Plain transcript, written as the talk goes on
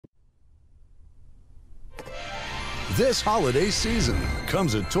This holiday season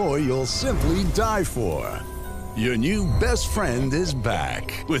comes a toy you'll simply die for. Your new best friend is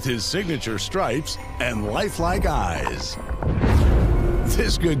back with his signature stripes and lifelike eyes.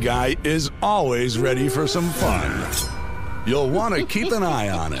 This good guy is always ready for some fun. You'll want to keep an eye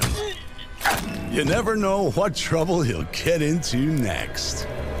on him. You never know what trouble he'll get into next.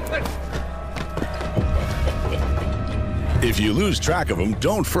 If you lose track of him,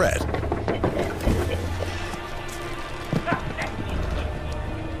 don't fret.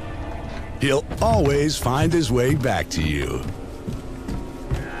 He'll always find his way back to you.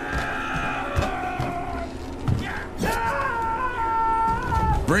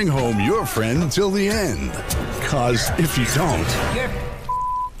 Bring home your friend till the end. 'Cause if you don't... You're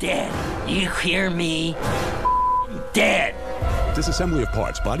dead. You hear me? Dead. Disassembly of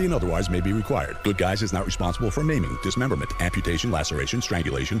parts, body and otherwise, may be required. Good Guys is not responsible for maiming, dismemberment, amputation, laceration,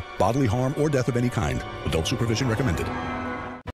 strangulation, bodily harm, or death of any kind. Adult supervision recommended.